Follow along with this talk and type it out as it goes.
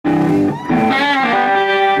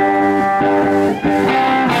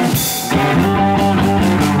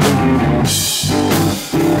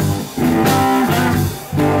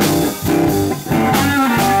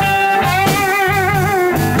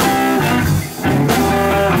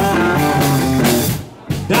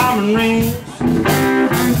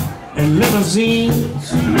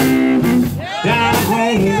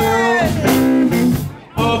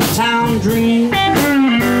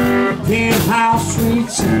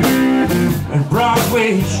and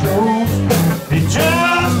Broadway shows. They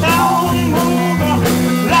just don't move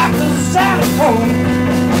like the xylophone.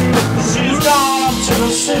 She's gone up to the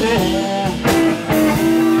city.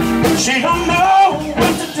 She don't know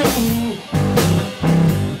what to do.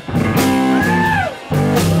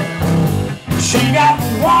 She got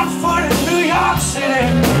 1 foot in New York City,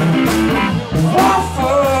 1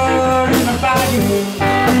 foot in the Bayou.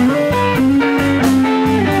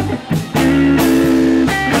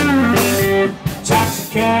 Taxi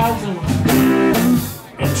cabs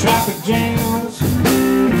and traffic jams,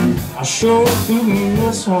 I sure do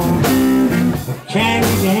miss her, but can't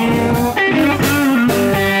again.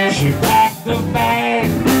 She packed the bag,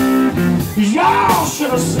 y'all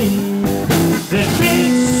should have seen that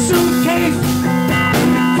big suitcase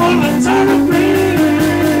full of turnip greens.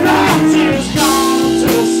 Now she's gone to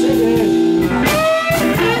the city,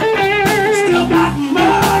 still got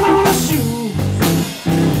mud on her shoes.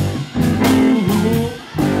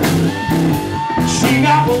 She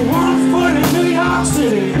got 1 foot in New York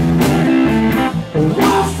City,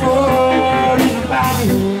 1 foot in the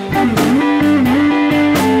Bayou.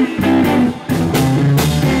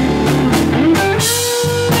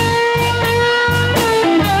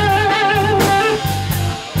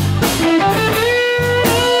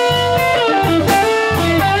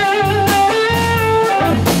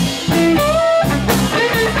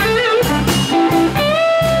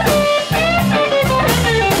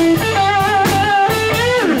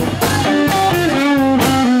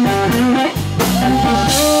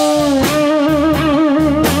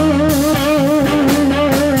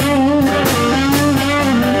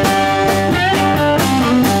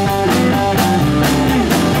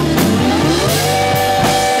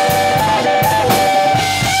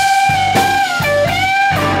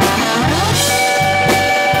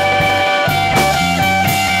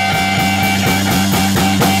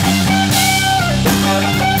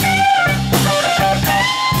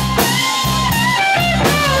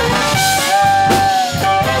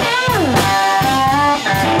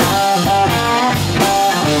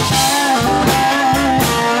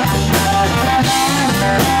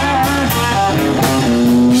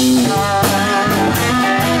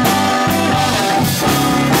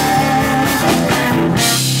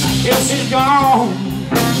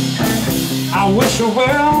 I wish her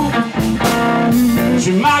well.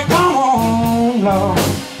 She might come home, Lord,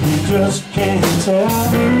 you just can't tell.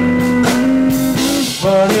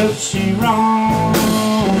 But if she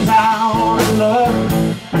runs out of luck,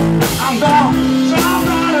 I'm gonna drive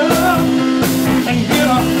right up and get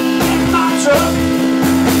her in my truck.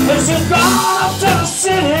 And she's gone up to